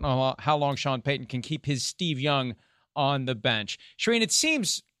start? I don't know how long Sean Payton can keep his Steve Young on the bench. Shereen, it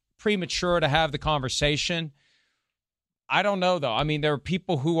seems premature to have the conversation. I don't know, though. I mean, there are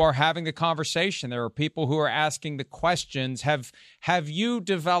people who are having the conversation. There are people who are asking the questions. Have you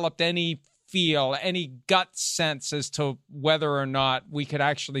developed any feel, any gut sense as to whether or not we could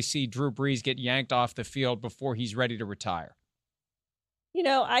actually see Drew Brees get yanked off the field before he's ready to retire?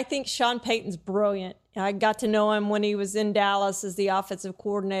 I think Sean Payton's brilliant. I got to know him when he was in Dallas as the offensive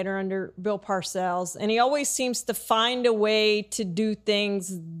coordinator under Bill Parcells, and he always seems to find a way to do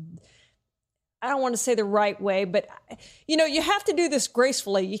things. I don't want to say the right way, but, you have to do this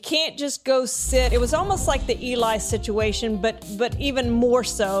gracefully. You can't just go sit. It was almost like the Eli situation, but even more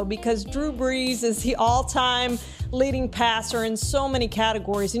so, because Drew Brees is the all-time leading passer in so many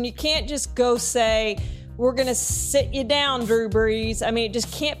categories, and you can't just go say, we're going to sit you down, Drew Brees. I mean, it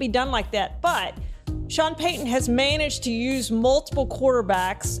just can't be done like that. But Sean Payton has managed to use multiple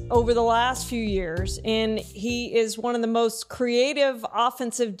quarterbacks over the last few years, and he is one of the most creative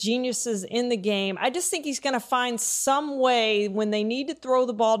offensive geniuses in the game. I just think he's going to find some way when they need to throw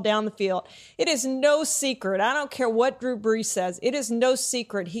the ball down the field. It is no secret. I don't care what Drew Brees says. It is no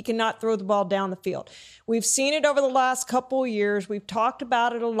secret he cannot throw the ball down the field. We've seen it over the last couple of years. We've talked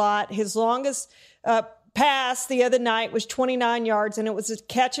about it a lot. His longest pass the other night was 29 yards, and it was a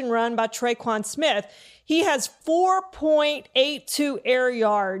catch and run by Traquan Smith. He has 4.82 air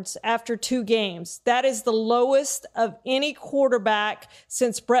yards after 2 games. That is the lowest of any quarterback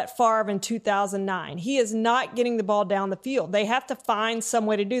since Brett Favre in 2009. He is not getting the ball down the field. They have to find some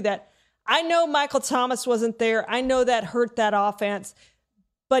way to do that. I know Michael Thomas wasn't there. I know that hurt that offense,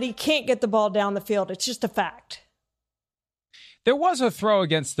 but he can't get the ball down the field. It's just a fact. There was a throw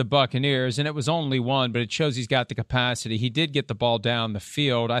against the Buccaneers, and it was only one, but it shows he's got the capacity. He did get the ball down the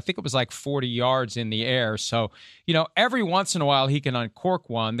field. I think it was like 40 yards in the air. So, every once in a while he can uncork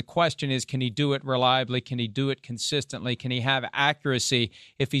one. The question is, can he do it reliably? Can he do it consistently? Can he have accuracy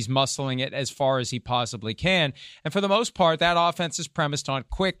if he's muscling it as far as he possibly can? And for the most part, that offense is premised on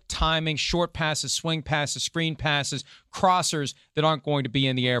quick timing, short passes, swing passes, screen passes, crossers that aren't going to be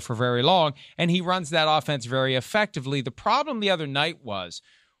in the air for very long, and he runs that offense very effectively. The problem the other night was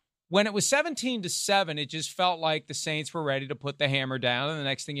when it was 17-7, it just felt like the Saints were ready to put the hammer down, and the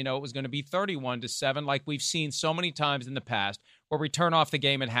next thing you know, it was going to be 31-7, like we've seen so many times in the past, where we turn off the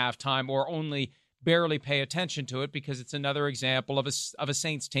game at halftime or only barely pay attention to it because it's another example of a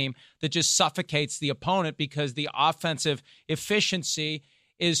Saints team that just suffocates the opponent because the offensive efficiency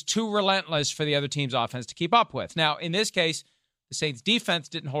is too relentless for the other team's offense to keep up with. Now, in this case, the Saints defense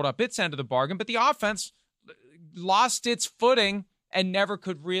didn't hold up its end of the bargain, but the offense lost its footing and never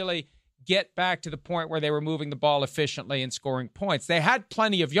could really get back to the point where they were moving the ball efficiently and scoring points. They had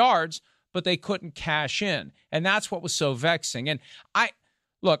plenty of yards, but they couldn't cash in. And that's what was so vexing. And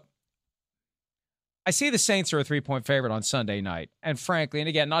I see the Saints are a 3-point favorite on Sunday night. And frankly, and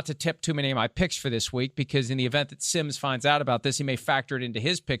again, not to tip too many of my picks for this week, because in the event that Sims finds out about this, he may factor it into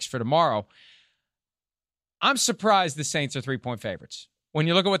his picks for tomorrow. I'm surprised the Saints are 3-point favorites. When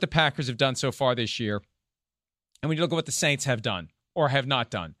you look at what the Packers have done so far this year, and when you look at what the Saints have done or have not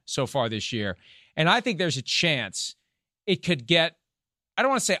done so far this year, and I think there's a chance it could get, I don't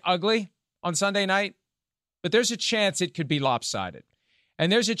want to say ugly on Sunday night, but there's a chance it could be lopsided.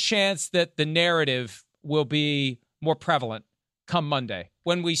 And there's a chance that the narrative will be more prevalent come Monday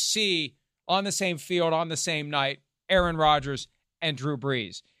when we see on the same field, on the same night, Aaron Rodgers and Drew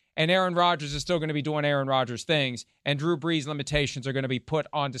Brees. And Aaron Rodgers is still going to be doing Aaron Rodgers things, and Drew Brees' limitations are going to be put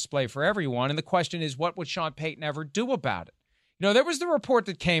on display for everyone. And the question is, what would Sean Payton ever do about it? You know, there was the report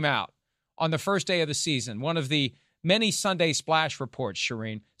that came out on the first day of the season, one of the many Sunday splash reports,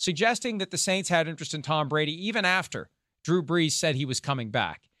 Shireen, suggesting that the Saints had interest in Tom Brady even after Drew Brees said he was coming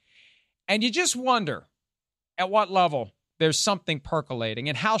back. And you just wonder at what level there's something percolating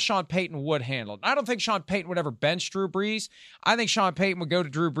and how Sean Payton would handle it. I don't think Sean Payton would ever bench Drew Brees. I think Sean Payton would go to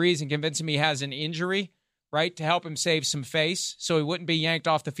Drew Brees and convince him he has an injury, right, to help him save some face so he wouldn't be yanked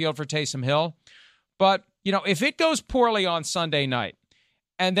off the field for Taysom Hill. But, you know, if it goes poorly on Sunday night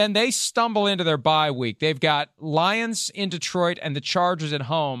and then they stumble into their bye week, they've got Lions in Detroit and the Chargers at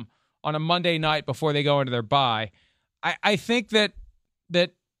home on a Monday night before they go into their bye. I think that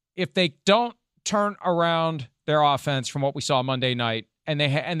if they don't turn around their offense from what we saw Monday night, and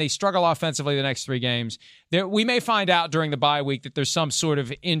they struggle offensively the next 3 games, we may find out during the bye week that there's some sort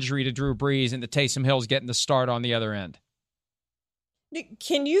of injury to Drew Brees and that Taysom Hill's getting the start on the other end.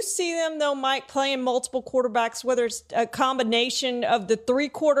 Can you see them, though, Mike, playing multiple quarterbacks, whether it's a combination of the 3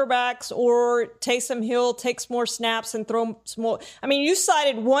 quarterbacks or Taysom Hill takes more snaps and throws more? I mean, you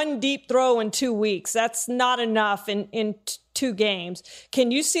cited 1 deep throw in 2 weeks. That's not enough in 2 games. Can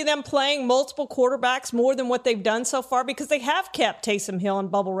you see them playing multiple quarterbacks more than what they've done so far? Because they have kept Taysom Hill in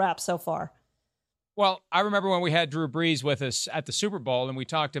bubble wrap so far. Well, I remember when we had Drew Brees with us at the Super Bowl, and we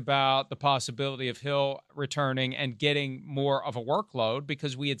talked about the possibility of Hill returning and getting more of a workload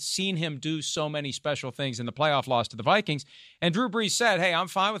because we had seen him do so many special things in the playoff loss to the Vikings. And Drew Brees said, hey, I'm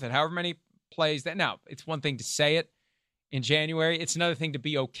fine with it. However many plays that. Now, it's one thing to say it in January. It's another thing to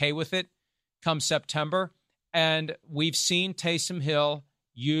be okay with it come September. And we've seen Taysom Hill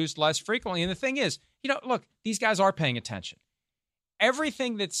used less frequently. And the thing is, you know, look, these guys are paying attention.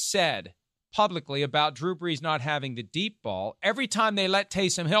 Everything that's said publicly about Drew Brees not having the deep ball, every time they let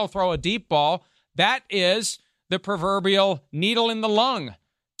Taysom Hill throw a deep ball, that is the proverbial needle in the lung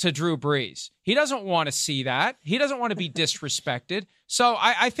to Drew Brees. He doesn't want to see that. He doesn't want to be disrespected. So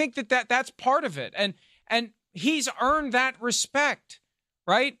I think that's part of it. And he's earned that respect,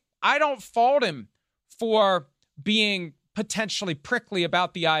 right? I don't fault him for being potentially prickly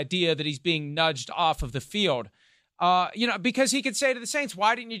about the idea that he's being nudged off of the field. Because he could say to the Saints,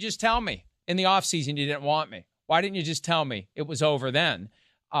 why didn't you just tell me in the offseason you didn't want me? Why didn't you just tell me it was over then?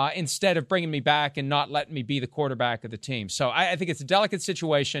 Instead of bringing me back and not letting me be the quarterback of the team. So I think it's a delicate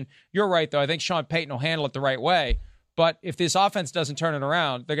situation. You're right, though. I think Sean Payton will handle it the right way. But if this offense doesn't turn it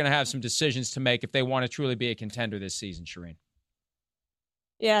around, they're going to have some decisions to make if they want to truly be a contender this season, Shireen.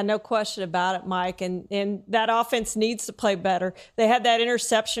 Yeah, no question about it, Mike. And that offense needs to play better. They had that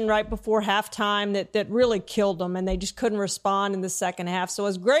interception right before halftime that really killed them, and they just couldn't respond in the second half. So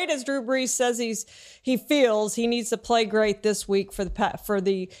as great as Drew Brees says he feels, he needs to play great this week for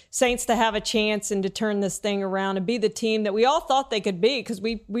the Saints to have a chance and to turn this thing around and be the team that we all thought they could be, because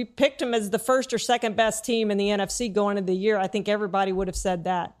we picked them as the first or second best team in the NFC going into the year. I think everybody would have said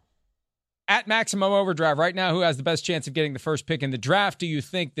that. At Maximum Overdrive right now, who has the best chance of getting the first pick in the draft? Do you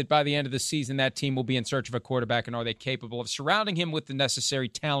think that by the end of the season that team will be in search of a quarterback, and are they capable of surrounding him with the necessary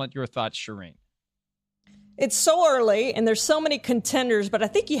talent? Your thoughts, Shireen? It's so early, and there's so many contenders, but I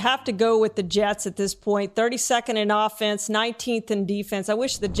think you have to go with the Jets at this point. 32nd in offense, 19th in defense. I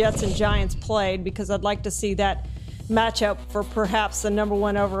wish the Jets and Giants played, because I'd like to see that matchup for perhaps the number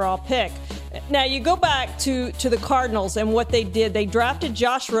 1 overall pick. Now, you go back to the Cardinals and what they did. They drafted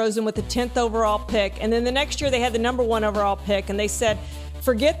Josh Rosen with the 10th overall pick, and then the next year they had the number 1 overall pick, and they said,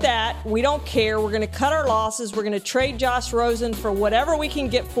 forget that. We don't care. We're going to cut our losses. We're going to trade Josh Rosen for whatever we can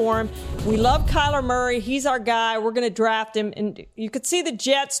get for him. We love Kyler Murray. He's our guy. We're going to draft him. And you could see the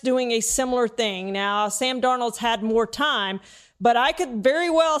Jets doing a similar thing. Now, Sam Darnold's had more time, but I could very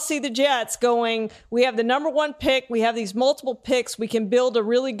well see the Jets going, we have the number 1 pick. We have these multiple picks. We can build a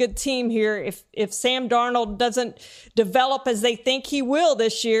really good team here. If Sam Darnold doesn't develop as they think he will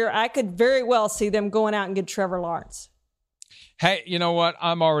this year, I could very well see them going out and get Trevor Lawrence. Hey, you know what?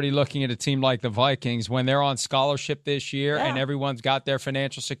 I'm already looking at a team like the Vikings when they're on scholarship this year and everyone's got their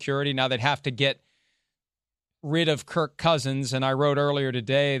financial security. Now they'd have to get rid of Kirk Cousins, and I wrote earlier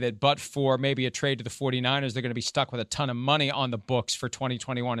today that but for maybe a trade to the 49ers, they're going to be stuck with a ton of money on the books for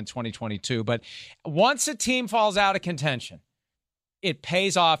 2021 and 2022. But once a team falls out of contention, it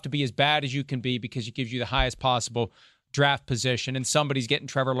pays off to be as bad as you can be because it gives you the highest possible draft position, and somebody's getting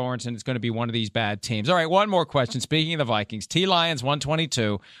Trevor Lawrence, and it's going to be one of these bad teams. All right, one more question. Speaking of the Vikings, T-Lions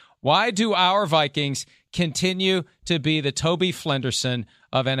 122. Why do our Vikings continue to be the Toby Flenderson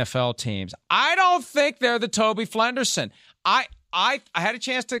of NFL teams? I don't think they're the Toby Flenderson. I had a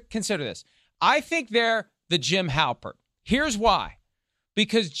chance to consider this. I think they're the Jim Halpert. Here's why.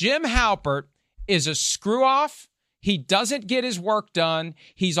 Because Jim Halpert is a screw-off. He doesn't get his work done.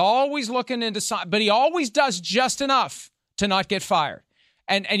 He's always looking into something, but he always does just enough to not get fired.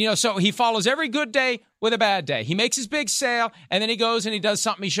 And so he follows every good day with a bad day. He makes his big sale, and then he goes and he does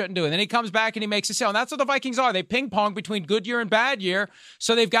something he shouldn't do. And then he comes back and he makes a sale. And that's what the Vikings are. They ping-pong between good year and bad year.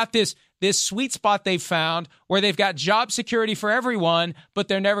 So they've got this sweet spot they've found where they've got job security for everyone, but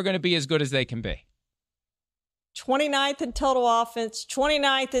they're never going to be as good as they can be. 29th in total offense,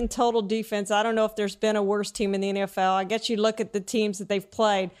 29th in total defense. I don't know if there's been a worse team in the NFL. I guess you look at the teams that they've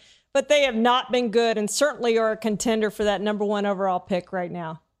played, but they have not been good and certainly are a contender for that number 1 overall pick right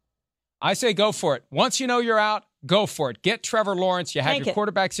now. I say go for it. Once you know you're out, go for it. Get Trevor Lawrence. You have your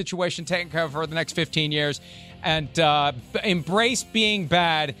quarterback situation taken care of for the next 15 years. And embrace being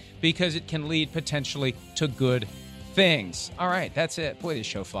bad because it can lead potentially to good things. All right, that's it. Boy, this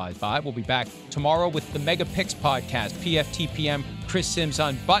show flies by. We'll be back tomorrow with the Mega Picks podcast. PFTPM, Chris Sims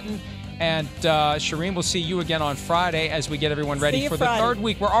on Button. And Shireen, we'll see you again on Friday as we get everyone ready for the third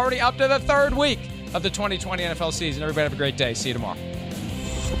week. We're already up to the third week of the 2020 NFL season. Everybody have a great day. See you tomorrow.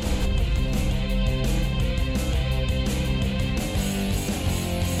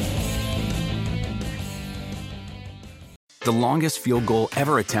 The longest field goal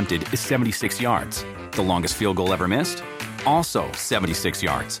ever attempted is 76 yards. The longest field goal ever missed? Also 76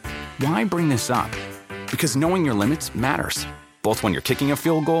 yards. Why bring this up? Because knowing your limits matters, both when you're kicking a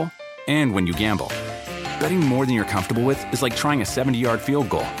field goal and when you gamble. Betting more than you're comfortable with is like trying a 70-yard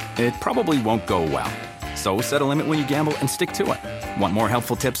field goal. It probably won't go well. So set a limit when you gamble and stick to it. Want more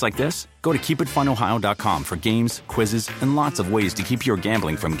helpful tips like this? Go to keepitfunohio.com for games, quizzes, and lots of ways to keep your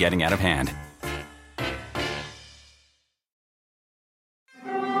gambling from getting out of hand.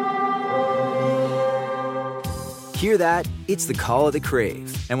 Hear that? It's the call of the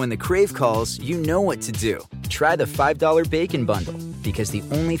Crave. And when the Crave calls, you know what to do. Try the $5 Bacon Bundle. Because the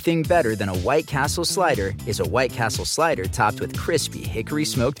only thing better than a White Castle slider is a White Castle slider topped with crispy hickory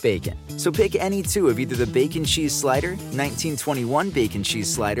smoked bacon. So pick any two of either the Bacon Cheese Slider, 1921 Bacon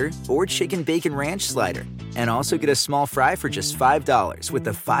Cheese Slider, or Chicken Bacon Ranch Slider. And also get a small fry for just $5 with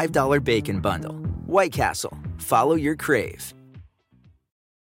the $5 Bacon Bundle. White Castle. Follow your Crave.